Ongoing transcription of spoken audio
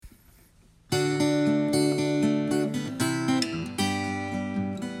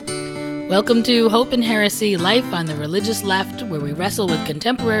Welcome to Hope and Heresy, Life on the Religious Left, where we wrestle with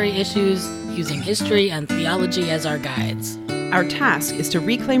contemporary issues using history and theology as our guides. Our task is to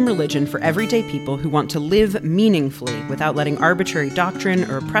reclaim religion for everyday people who want to live meaningfully without letting arbitrary doctrine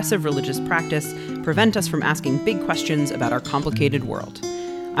or oppressive religious practice prevent us from asking big questions about our complicated world.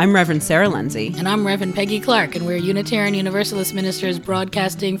 I'm Reverend Sarah Lindsay. And I'm Reverend Peggy Clark, and we're Unitarian Universalist ministers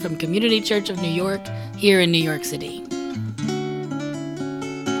broadcasting from Community Church of New York, here in New York City.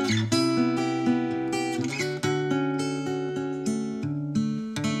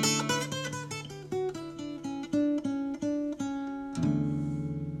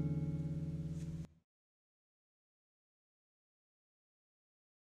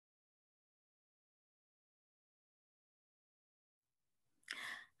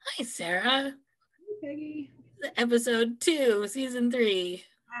 Hi, Sarah. Hey, Peggy. Episode 2, Season 3.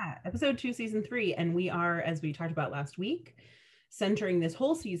 Episode 2, Season 3. And we are, as we talked about last week, centering this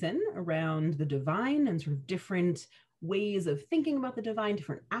whole season around the divine and sort of different ways of thinking about the divine,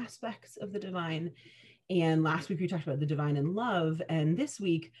 different aspects of the divine. And last week we talked about the divine and love. And this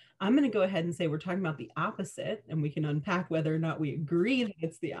week, I'm going to go ahead and say we're talking about the opposite, and we can unpack whether or not we agree that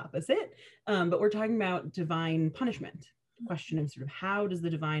it's the opposite. But we're talking about divine punishment. The question of sort of how does the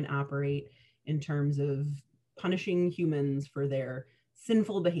divine operate in terms of punishing humans for their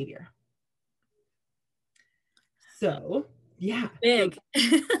sinful behavior. So, yeah. Big.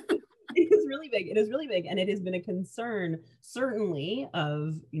 It is really big. It is really big. And it has been a concern, certainly,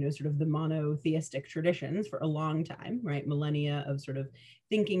 of, sort of the monotheistic traditions for a long time, right? Millennia of sort of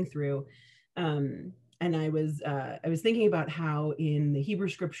thinking through. And I was thinking about how in the Hebrew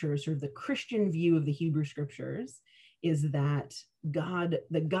scriptures, sort of the Christian view of the Hebrew scriptures is that God,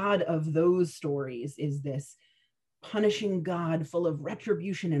 the God of those stories, is this punishing God full of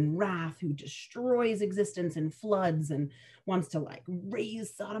retribution and wrath who destroys existence and floods and wants to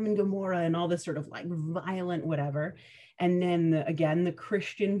raise Sodom and Gomorrah and all this sort of violent whatever. And then again, the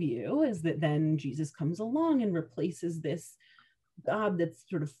Christian view is that then Jesus comes along and replaces this God that's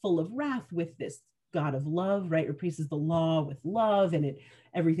sort of full of wrath with this God of love, right? Replaces the law with love, and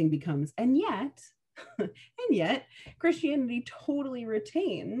everything becomes, and yet Christianity totally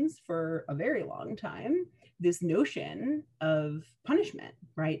retains for a very long time this notion of punishment,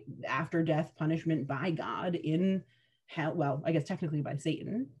 right? After death punishment by God in hell. Well, I guess technically by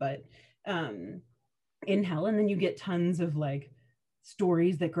Satan, but in hell. And then you get tons of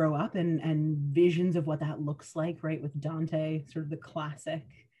stories that grow up and visions of what that looks like, right? With Dante, sort of the classic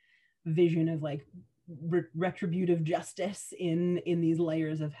vision of retributive justice in these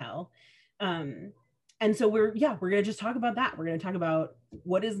layers of hell. And so we're going to just talk about that. We're going to talk about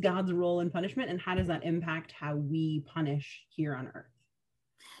what is God's role in punishment and how does that impact how we punish here on earth.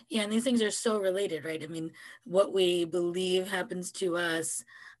 Yeah, and these things are so related, right? I mean, what we believe happens to us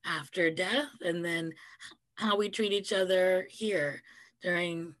after death, and then how we treat each other here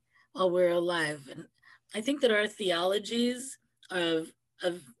while we're alive. And I think that our theologies of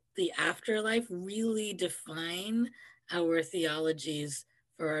the afterlife really define our theologies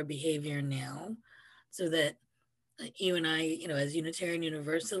for our behavior now. So that you and I, as Unitarian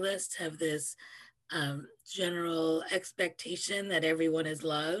Universalists, have this general expectation that everyone is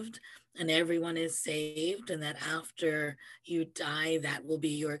loved and everyone is saved, and that after you die, that will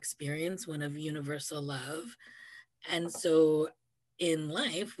be your experience, one of universal love. And so in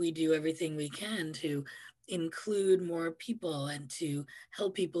life, we do everything we can to include more people and to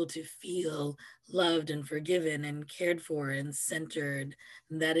help people to feel loved and forgiven and cared for and centered.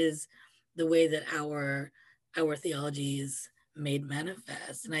 And that is the way that our theology is made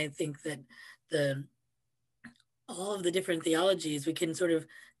manifest. And I think that all of the different theologies we can sort of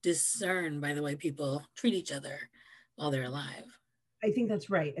discern by the way people treat each other while they're alive. I think that's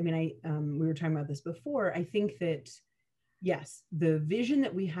right. I mean, we were talking about this before. I think that, yes, the vision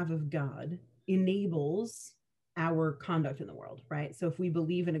that we have of God enables our conduct in the world, right? So if we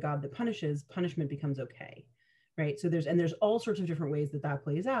believe in a God that punishes, punishment becomes okay. Right. So there's all sorts of different ways that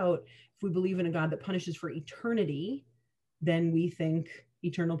plays out. If we believe in a God that punishes for eternity, then we think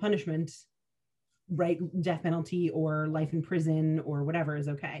eternal punishment, right, death penalty or life in prison or whatever is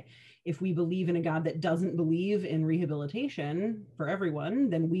okay. If we believe in a God that doesn't believe in rehabilitation for everyone,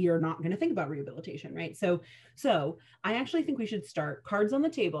 then we are not going to think about rehabilitation, right? So I actually think we should start cards on the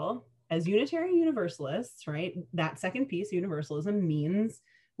table as Unitarian Universalists, right? That second piece, universalism, means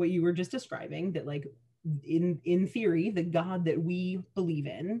what you were just describing, that in theory, the God that we believe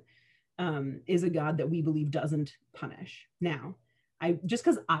in is a God that we believe doesn't punish. Now, just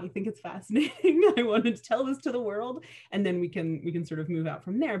because I think it's fascinating, I wanted to tell this to the world, and then we can sort of move out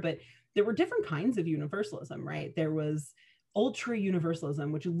from there. But there were different kinds of universalism, right? There was ultra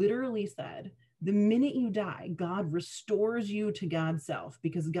universalism, which literally said, the minute you die, God restores you to God's self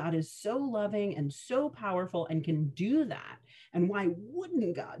because God is so loving and so powerful and can do that. And why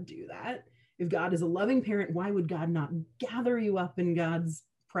wouldn't God do that? If God is a loving parent, why would God not gather you up in God's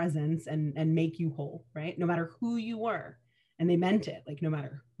presence and make you whole, right? No matter who you were. And they meant it, like no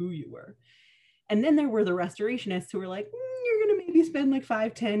matter who you were. And then there were the restorationists who were like, you're going to maybe spend like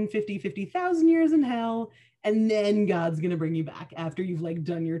 5, 10, 50, 50,000 years in hell. And then God's going to bring you back after you've like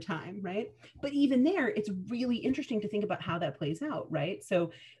done your time, right? But even there, it's really interesting to think about how that plays out, right?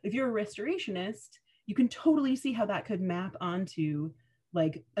 So if you're a restorationist, you can totally see how that could map onto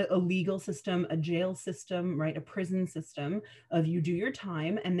like a legal system, a jail system, right? A prison system of you do your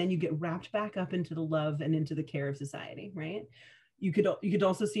time and then you get wrapped back up into the love and into the care of society, right? You could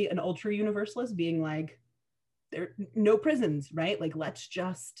also see an ultra universalist being like, there no prisons, right? Like let's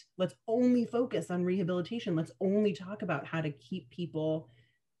only focus on rehabilitation. Let's only talk about how to keep people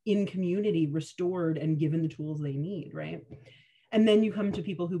in community restored and given the tools they need, right? And then you come to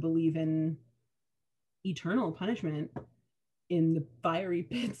people who believe in eternal punishment in the fiery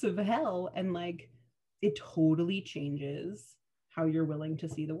pits of hell, and like it totally changes how you're willing to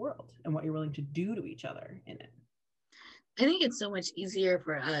see the world and what you're willing to do to each other in it. I think it's so much easier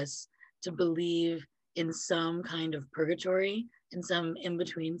for us to believe in some kind of purgatory, in some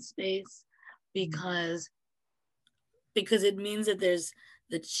in-between space, because it means that there's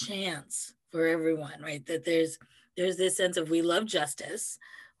the chance for everyone, right? That there's this sense of we love justice,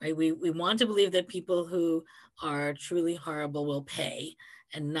 right? We want to believe that people who are truly horrible will pay,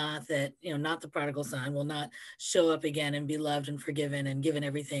 and not that, not the prodigal son will not show up again and be loved and forgiven and given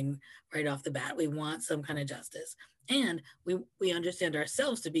everything right off the bat. We want some kind of justice. And we understand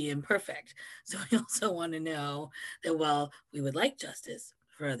ourselves to be imperfect. So we also want to know that while we would like justice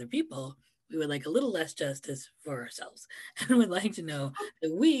for other people, we would like a little less justice for ourselves, and would like to know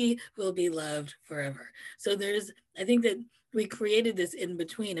that we will be loved forever. So I think that we created this in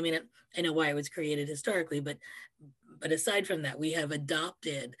between. I mean, I know why it was created historically, but aside from that, we have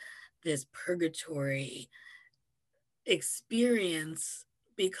adopted this purgatory experience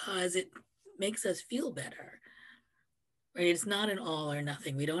because it makes us feel better. Right? It's not an all or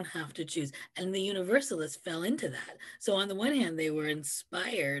nothing. We don't have to choose. And the universalists fell into that. So on the one hand, they were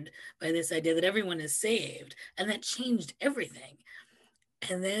inspired by this idea that everyone is saved, and that changed everything.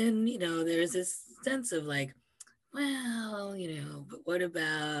 And then, there's this sense of like, well, but what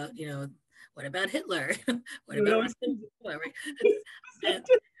about Hitler? What about Hitler? Right?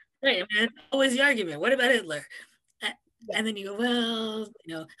 Right. I mean, that's always the argument. What about Hitler? And then you go, well,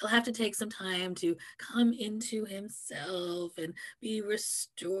 he'll have to take some time to come into himself and be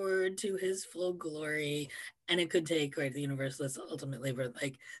restored to his full glory. And it could take, right, the universalists ultimately were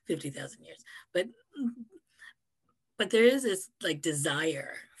like 50,000 years. But there is this like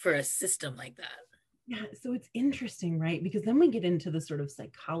desire for a system like that. Yeah, so it's interesting, right? Because then we get into the sort of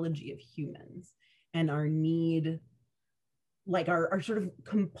psychology of humans and our need, like our sort of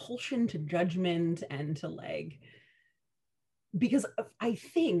compulsion to judgment and to like, because I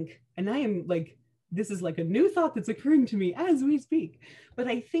think, and I am like, this is like a new thought that's occurring to me as we speak, but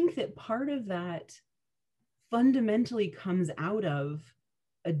I think that part of that fundamentally comes out of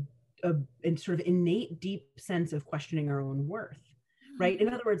a sort of innate deep sense of questioning our own worth, right?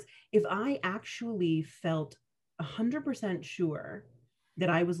 In other words, if I actually felt 100% sure that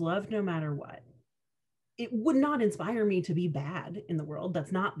I was loved no matter what, it would not inspire me to be bad in the world.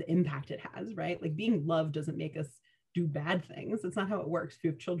 That's not the impact it has, right? Like being loved doesn't make us do bad things. That's not how it works. If you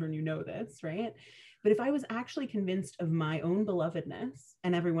have children, you know this, right? But if I was actually convinced of my own belovedness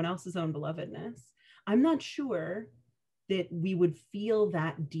and everyone else's own belovedness, I'm not sure that we would feel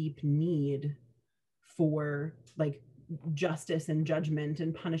that deep need for like justice and judgment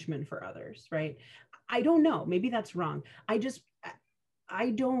and punishment for others, right? I don't know. Maybe that's wrong. I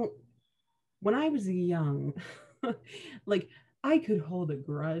don't, when I was young, like I could hold a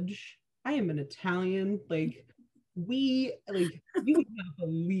grudge. I am an Italian, like you would not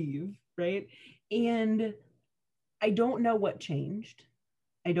believe, right? And I don't know what changed.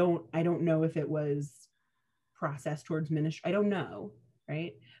 I don't know if it was process towards ministry. I don't know,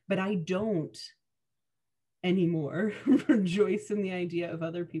 right? But I don't anymore rejoice in the idea of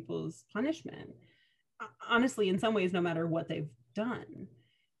other people's punishment. Honestly, in some ways, no matter what they've done.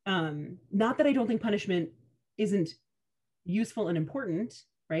 Not that I don't think punishment isn't useful and important,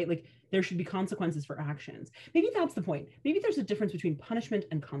 right? Like there should be consequences for actions. Maybe that's the point. Maybe there's a difference between punishment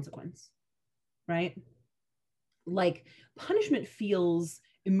and consequence, right? Like punishment feels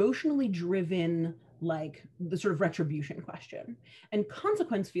emotionally driven, like the sort of retribution question. And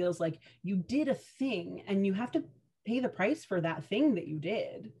consequence feels like you did a thing and you have to pay the price for that thing that you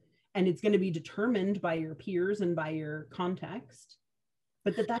did, and it's going to be determined by your peers and by your context,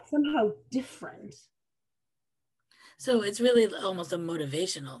 but that's somehow different. So it's really almost a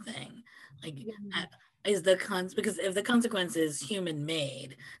motivational thing. Like, is because if the consequence is human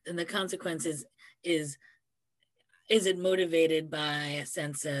made, then the consequence is it motivated by a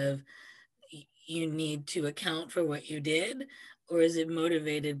sense of you need to account for what you did, or is it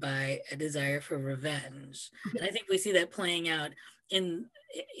motivated by a desire for revenge? And I think we see that playing out in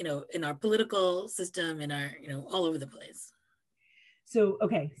our political system, in our all over the place. So,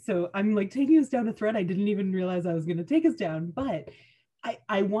 okay, so I'm like taking us down a thread I didn't even realize I was going to take us down, but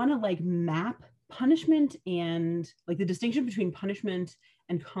I want to like map punishment and like the distinction between punishment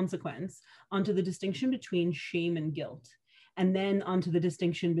and consequence onto the distinction between shame and guilt, and then onto the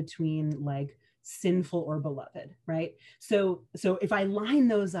distinction between like sinful or beloved, right? So if I line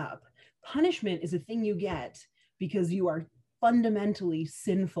those up, punishment is a thing you get because you are fundamentally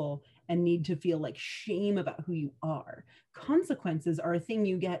sinful and need to feel like shame about who you are. Consequences are a thing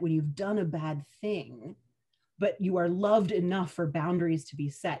you get when you've done a bad thing, but you are loved enough for boundaries to be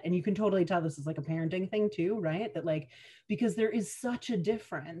set. And you can totally tell this is like a parenting thing too, right? That like, because there is such a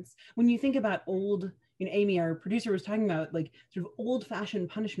difference. When you think about old, Amy, our producer, was talking about like sort of old fashioned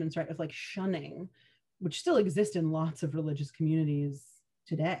punishments, right? Of like shunning, which still exist in lots of religious communities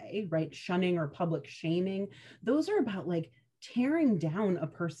today, right? Shunning or public shaming. Those are about like tearing down a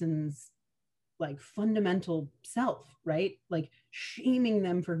person's like fundamental self, right? Like shaming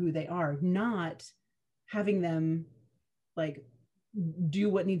them for who they are, not having them like do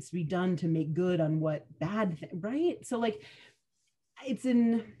what needs to be done to make good on what bad thing, right? So like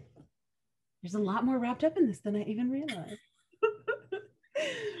there's a lot more wrapped up in this than I even realized.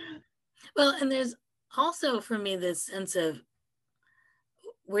 Well, and there's also for me this sense of,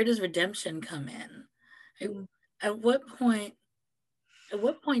 where does redemption come in? At what point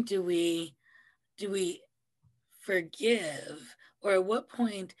do we forgive, or at what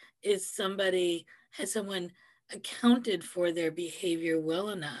point has someone accounted for their behavior well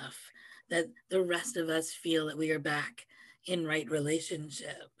enough that the rest of us feel that we are back in right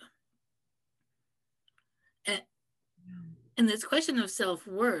relationship? And this question of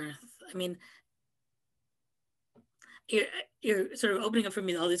self-worth, I mean, you're sort of opening up for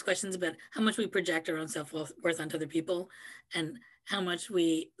me all these questions about how much we project our own self-worth onto other people, and how much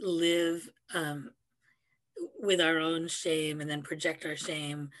we live with our own shame, and then project our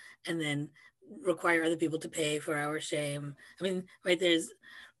shame, and then require other people to pay for our shame. I mean, right, this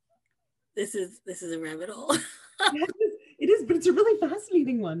is a rabbit hole. It is, but it's a really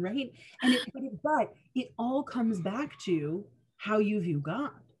fascinating one, right? And but it all comes back to how you view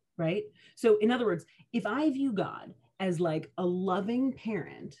God, right? So in other words, if I view God as like a loving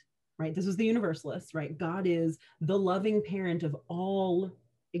parent, right? This is the universalist, right? God is the loving parent of all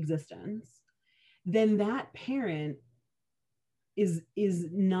existence. Then that parent is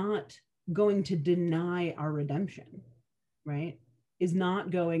not going to deny our redemption, right? Is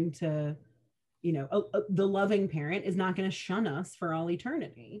not going to, the loving parent is not going to shun us for all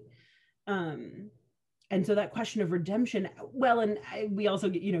eternity. And so that question of redemption, well, and we also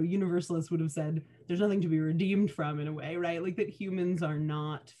get, universalists would have said there's nothing to be redeemed from, in a way, right? Like that humans are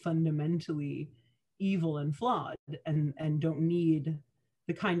not fundamentally evil and flawed, and don't need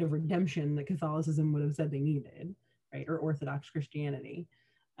the kind of redemption that Catholicism would have said they needed, right? Or Orthodox Christianity.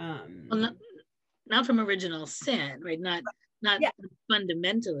 Well, not from original sin, right? Not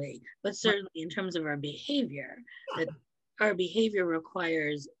fundamentally, but certainly in terms of our behavior, that our behavior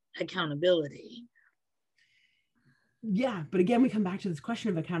requires accountability. Yeah, but again, we come back to this question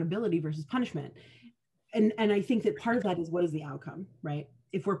of accountability versus punishment. And I think that part of that is, what is the outcome, right?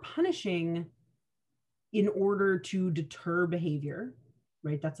 If we're punishing in order to deter behavior,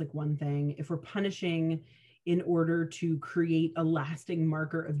 right? That's like one thing. If we're punishing in order to create a lasting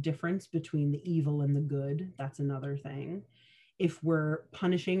marker of difference between the evil and the good, that's another thing. If we're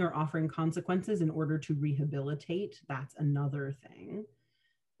punishing or offering consequences in order to rehabilitate, that's another thing,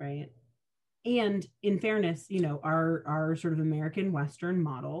 right? And in fairness, our sort of American Western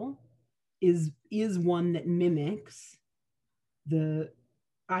model is one that mimics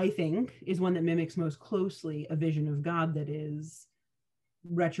most closely a vision of God that is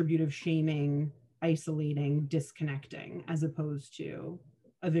retributive, shaming, isolating, disconnecting, as opposed to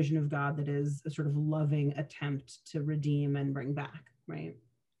a vision of God that is a sort of loving attempt to redeem and bring back, right?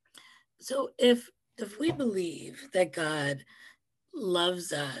 So if we believe that God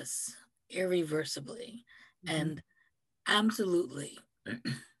loves us irreversibly and absolutely,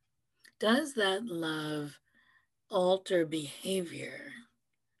 does that love alter behavior?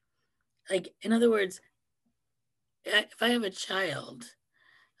 Like, in other words, if I have a child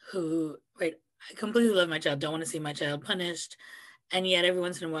who, right, I completely love my child, don't want to see my child punished, and yet every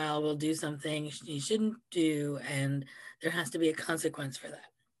once in a while we'll do something he shouldn't do, and there has to be a consequence for that.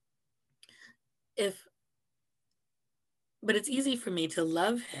 If, but it's easy for me to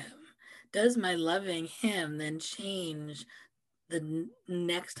love him. Does my loving him then change the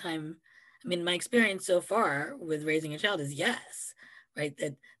next time? I mean, my experience so far with raising a child is yes, right?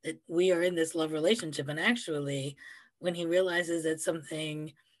 That we are in this love relationship, and actually, when he realizes that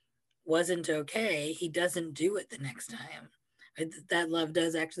something wasn't okay, he doesn't do it the next time. Right? That love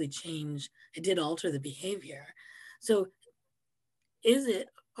does actually change. It did alter the behavior. So, is it?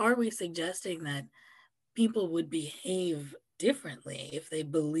 Are we suggesting that people would behave differently if they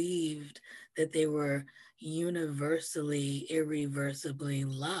believed that they were universally, irreversibly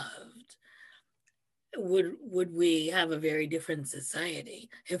loved? Would we have a very different society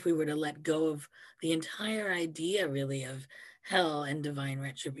if we were to let go of the entire idea, really, of hell and divine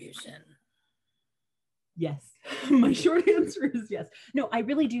retribution? Yes. My short answer is yes. No, I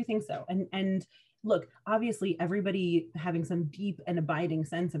really do think so. And look, obviously everybody having some deep and abiding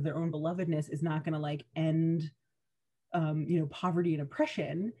sense of their own belovedness is not going to like end poverty and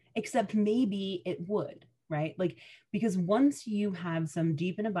oppression, except maybe it would, right? Like, because once you have some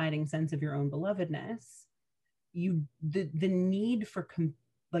deep and abiding sense of your own belovedness, the need for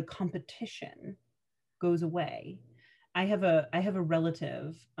competition goes away. I have a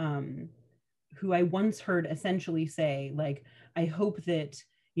relative who I once heard essentially say, like, I hope that,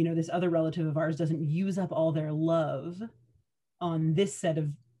 this other relative of ours doesn't use up all their love on this set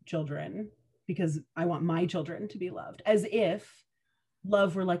of children because I want my children to be loved, as if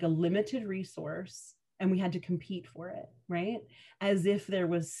love were like a limited resource and we had to compete for it, right? As if there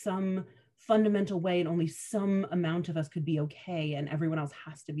was some fundamental way and only some amount of us could be okay and everyone else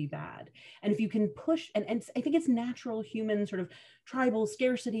has to be bad. And if you can push, and I think it's natural human sort of tribal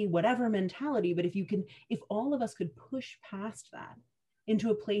scarcity, whatever mentality, but if all of us could push past that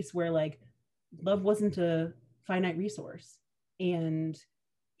into a place where like love wasn't a finite resource and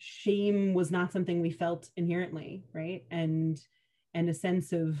shame was not something we felt inherently, right? And a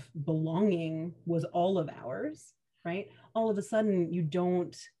sense of belonging was all of ours, right? All of a sudden you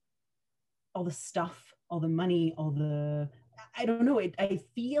don't, all the stuff, all the money, all the, I don't know, I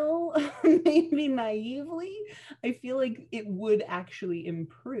feel maybe naively, I feel like it would actually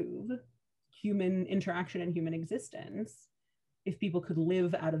improve human interaction and human existence if people could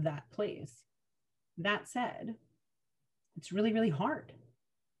live out of that place. That said, it's really, really hard.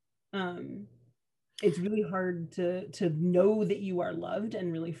 It's really hard to know that you are loved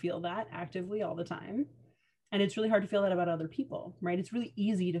and really feel that actively all the time. And it's really hard to feel that about other people, right? It's really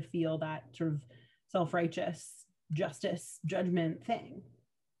easy to feel that sort of self-righteous justice judgment thing.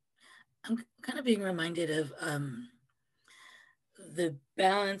 I'm kind of being reminded of the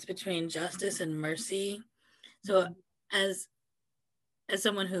balance between justice and mercy. So as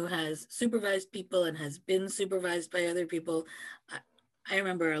someone who has supervised people and has been supervised by other people, I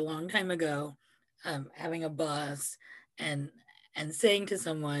remember a long time ago having a boss and saying to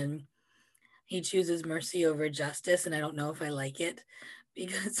someone, he chooses mercy over justice, and I don't know if I like it,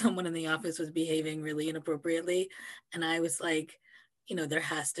 because someone in the office was behaving really inappropriately, and I was like, there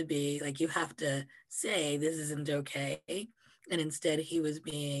has to be, like, you have to say this isn't okay. And instead he was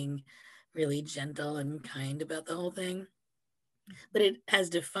being really gentle and kind about the whole thing. But it has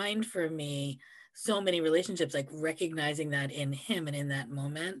defined for me so many relationships, like recognizing that in him and in that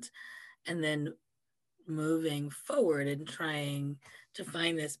moment, and then moving forward and trying to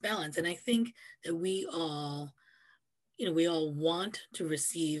find this balance. And I think that we all want to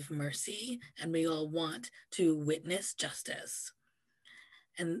receive mercy, and we all want to witness justice.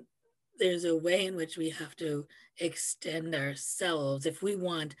 And there's a way in which we have to extend ourselves. If we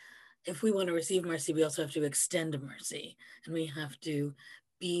want to receive mercy, we also have to extend mercy, and we have to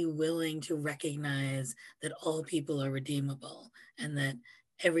be willing to recognize that all people are redeemable, and that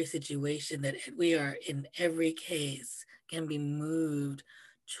every situation, that we are in every case, can be moved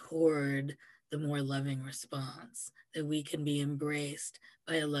toward the more loving response, that we can be embraced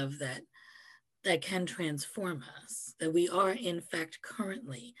by a love that can transform us, that we are in fact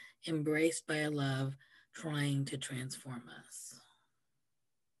currently embraced by a love trying to transform us.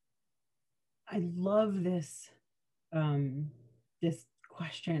 I love this this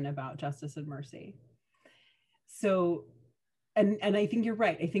question about justice and mercy. So, and I think you're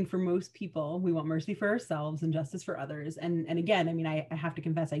right. I think for most people, we want mercy for ourselves and justice for others. And again, I mean, I have to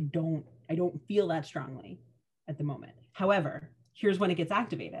confess, I don't feel that strongly at the moment. However, here's when it gets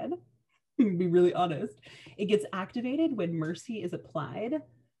activated. Be really honest. It gets activated when mercy is applied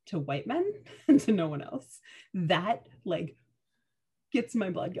to white men and to no one else, that like gets my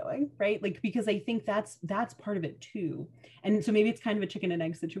blood going, right? Like, because I think that's part of it too. And so maybe it's kind of a chicken and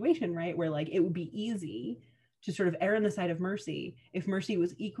egg situation, right? Where like it would be easy to sort of err on the side of mercy if mercy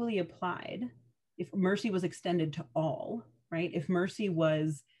was equally applied, if mercy was extended to all, right? If mercy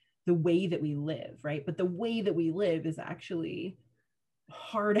was the way that we live, right? But the way that we live is actually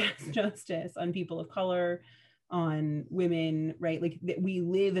hard ass justice on people of color, on women, right? Like that we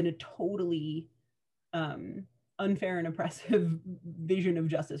live in a totally unfair and oppressive vision of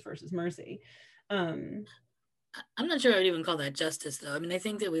justice versus mercy. I'm not sure I would even call that justice, though. I mean, I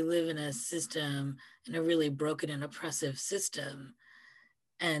think that we live in a system, in a really broken and oppressive system,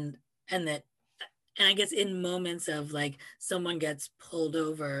 and that, and I guess in moments of like someone gets pulled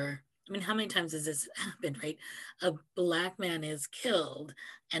over. I mean, how many times has this happened, right? A Black man is killed,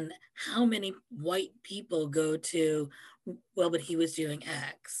 and how many white people go to, well, but he was doing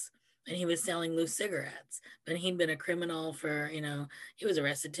X, and he was selling loose cigarettes, but he'd been a criminal for, he was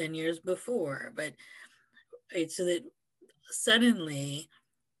arrested 10 years before. But, right, so that suddenly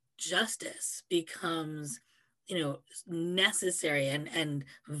justice becomes, necessary and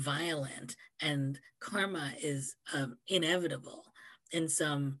violent, and karma is inevitable in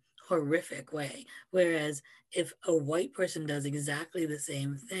some horrific way. Whereas if a white person does exactly the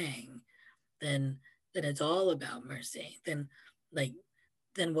same thing, then it's all about mercy. Like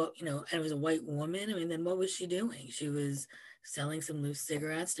then what, and it was a white woman. I mean, then what was she doing? She was selling some loose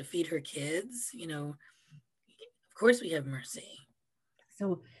cigarettes to feed her kids. Of course we have mercy.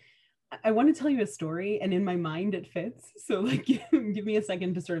 So I want to tell you a story, and in my mind it fits. So like, give me a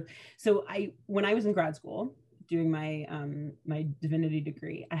second to sort of. So when I was in grad school doing my my divinity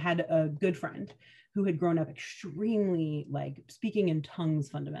degree, I had a good friend who had grown up extremely like speaking in tongues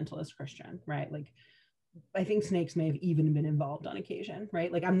fundamentalist Christian, right? Like, I think snakes may have even been involved on occasion,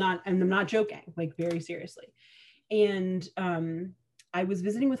 right? Like, I'm not joking, like very seriously. And I was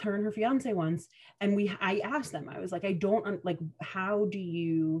visiting with her and her fiance once, and I asked them, I was like, I don't like, how do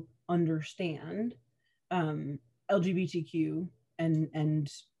you understand LGBTQ and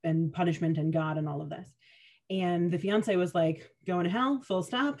punishment and God and all of this? And the fiance was like, going to hell, full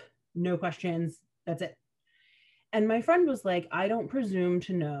stop, no questions, that's it. And my friend was like, I don't presume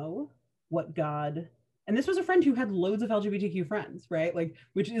to know what God, and this was a friend who had loads of LGBTQ friends, right? Like,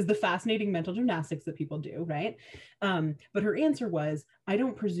 which is the fascinating mental gymnastics that people do, right? But her answer was, I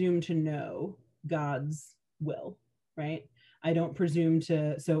don't presume to know God's will, right? I don't presume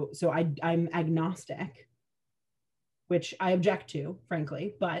to, so I'm agnostic, which I object to,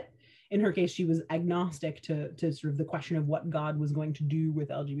 frankly, but in her case, she was agnostic to sort of the question of what God was going to do with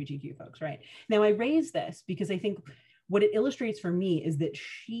LGBTQ folks, right? Now, I raise this because I think what it illustrates for me is that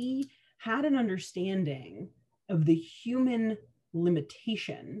she had an understanding of the human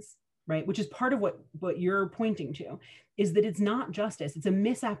limitations, right? Which is part of what you're pointing to, is that it's not justice, it's a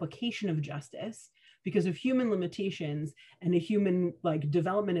misapplication of justice because of human limitations and a human like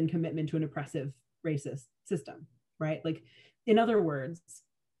development and commitment to an oppressive racist system, right? Like, in other words,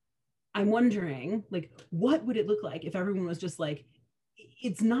 I'm wondering, like, what would it look like if everyone was just like,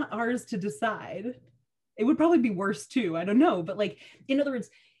 it's not ours to decide? It would probably be worse too. I don't know. But like, in other words,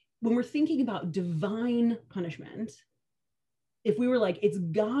 when we're thinking about divine punishment, if we were like, it's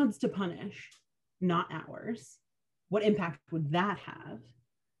God's to punish, not ours, what impact would that have?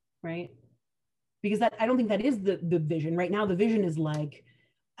 Right? Because that, I don't think that is the vision. Right now, the vision is like,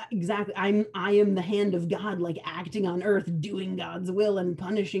 exactly, I am the hand of God, like acting on earth, doing God's will and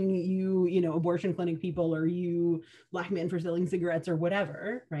punishing you, abortion clinic people, or you Black men for selling cigarettes or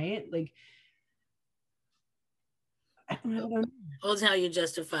whatever, right? Like, I don't know. Well, it's how you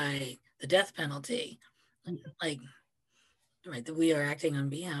justify the death penalty, like, right, that we are acting on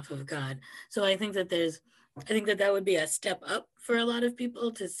behalf of God. So I think that that would be a step up for a lot of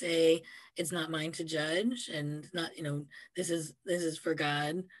people to say, it's not mine to judge, and not, this is for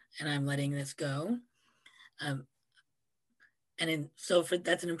God, and I'm letting this go. So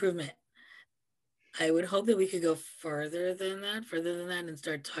that's an improvement. I would hope that we could go further than that, and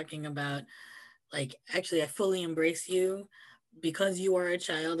start talking about, like, actually, I fully embrace you because you are a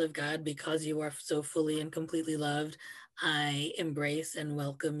child of God, because you are so fully and completely loved. I embrace and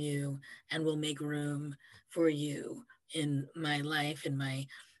welcome you and will make room for you in my life, in my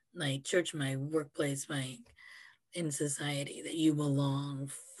church, my workplace, in society, that you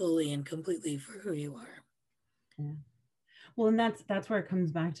belong fully and completely for who you are. Yeah. Well, and that's where it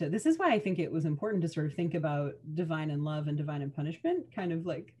comes back to. This is why I think it was important to sort of think about divine and love and divine and punishment kind of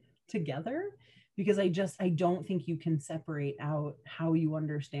like together, because I don't think you can separate out how you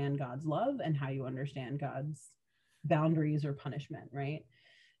understand God's love and how you understand God's boundaries or punishment, right?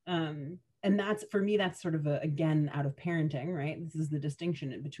 And that's, for me, that's sort of again, out of parenting, right? This is the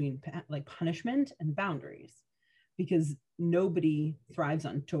distinction between like punishment and boundaries, because nobody thrives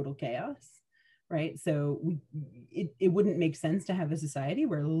on total chaos, right? So it wouldn't make sense to have a society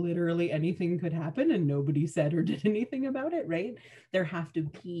where literally anything could happen and nobody said or did anything about it, right? There have to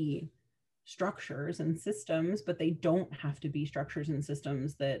be structures and systems, but they don't have to be structures and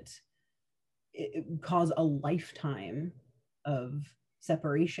systems that cause a lifetime of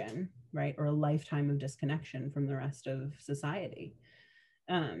separation, right? Or a lifetime of disconnection from the rest of society.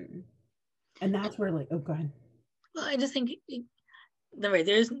 And that's where, like, oh, go ahead. Well, I just think right,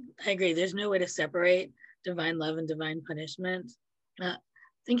 I agree, there's no way to separate divine love and divine punishment.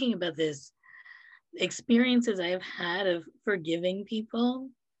 Thinking about this, experiences I've had of forgiving people,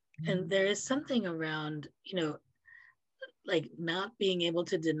 and there is something around, like not being able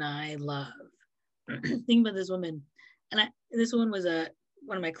to deny love. Think about this woman, and this woman was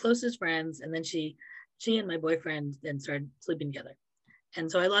one of my closest friends, and then she and my boyfriend then started sleeping together, and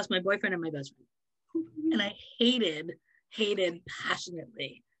so I lost my boyfriend and my best friend, and I hated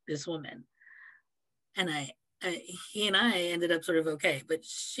passionately this woman, and he and I ended up sort of okay, but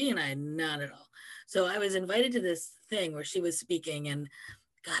she and I not at all. So I was invited to this thing where she was speaking, and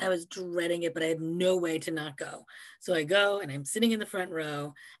God, I was dreading it, but I had no way to not go. So I go and I'm sitting in the front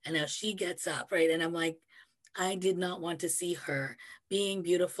row, and now she gets up, right? And I'm like, I did not want to see her being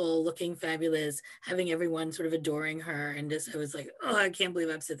beautiful, looking fabulous, having everyone sort of adoring her. And just, I was like, oh, I can't believe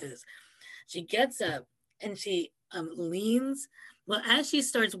I've said this. She gets up and she leans. Well, as she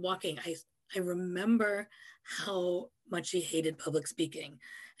starts walking, I remember how much she hated public speaking,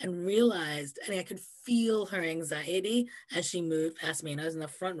 and realized, and I could feel her anxiety as she moved past me. And I was in the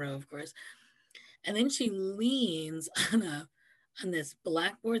front row, of course. And then she leans on this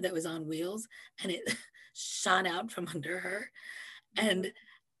blackboard that was on wheels, and it shot out from under her. And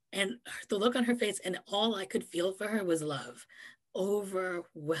the look on her face, and all I could feel for her was love,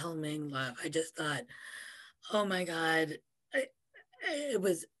 overwhelming love. I just thought, oh my God, it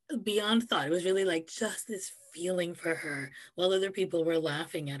was beyond thought. It was really like just this feeling for her while other people were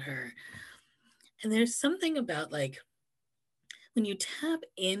laughing at her. And there's something about, like, when you tap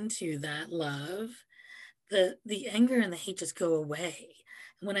into that love, the anger and the hate just go away.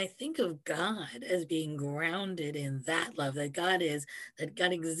 And when I think of God as being grounded in that love, that God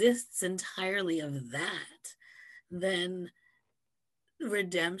exists entirely of that, then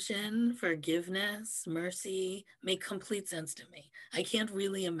redemption, forgiveness, mercy make complete sense to me. I can't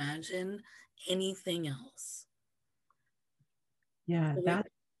really imagine anything else. Yeah, that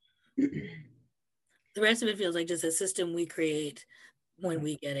the rest of it feels like just a system we create when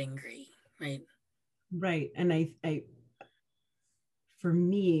we get angry, right? Right. And I for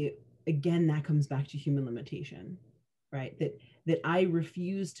me, again, that comes back to human limitation, right? That I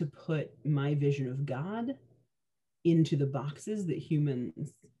refuse to put my vision of God into the boxes that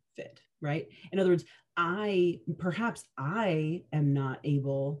humans fit, right? In other words, perhaps I am not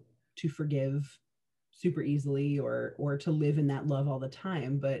able to forgive super easily or to live in that love all the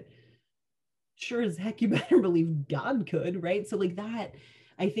time, but sure as heck you better believe God could, right? So like that,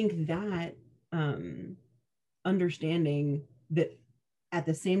 I think that understanding that at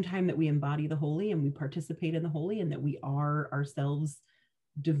the same time that we embody the holy and we participate in the holy, and that we are ourselves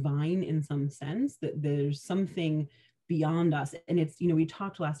divine in some sense, that there's something beyond us. And it's, we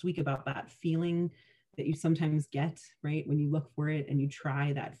talked last week about that feeling that you sometimes get, right? When you look for it and you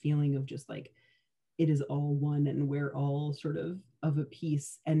try that feeling of just like, it is all one and we're all sort of a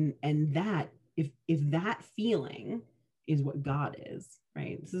piece. And that, if that feeling is what God is,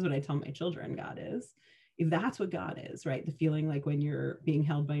 right? This is what I tell my children God is. If that's what God is, right? The feeling like when you're being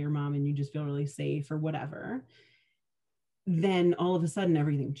held by your mom and you just feel really safe or whatever, then all of a sudden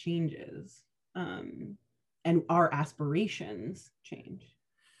everything changes. And our aspirations change.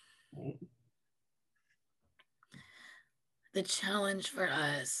 Right? The challenge for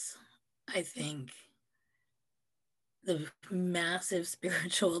us, I think, the massive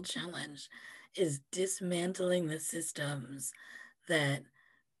spiritual challenge is dismantling the systems that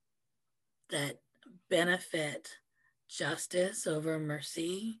benefit justice over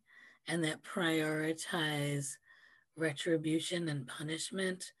mercy and that prioritize retribution and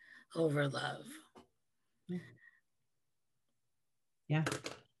punishment over love. Yeah.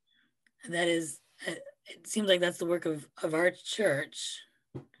 And that is, it seems like that's the work of our church,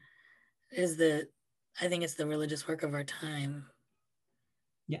 I think it's the religious work of our time.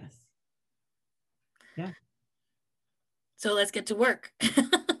 Yes. Yeah. So let's get to work.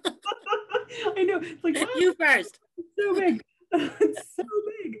 I know. It's like, you first. It's so big. It's so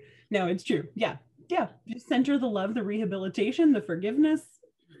big. No, it's true. Yeah. Yeah. Just center the love, the rehabilitation, the forgiveness.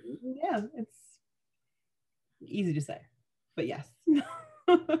 Yeah, it's easy to say, but yes.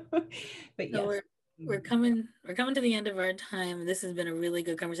 But yes. So we're coming to the end of our time. This has been a really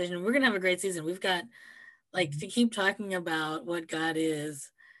good conversation. We're gonna have a great season. We've got like to keep talking about what God is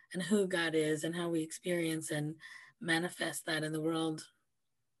and who God is and how we experience and manifest that in the world.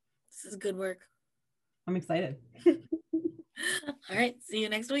 This is good work. I'm excited. All right. See you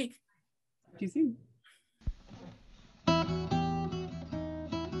next week. Talk to you soon.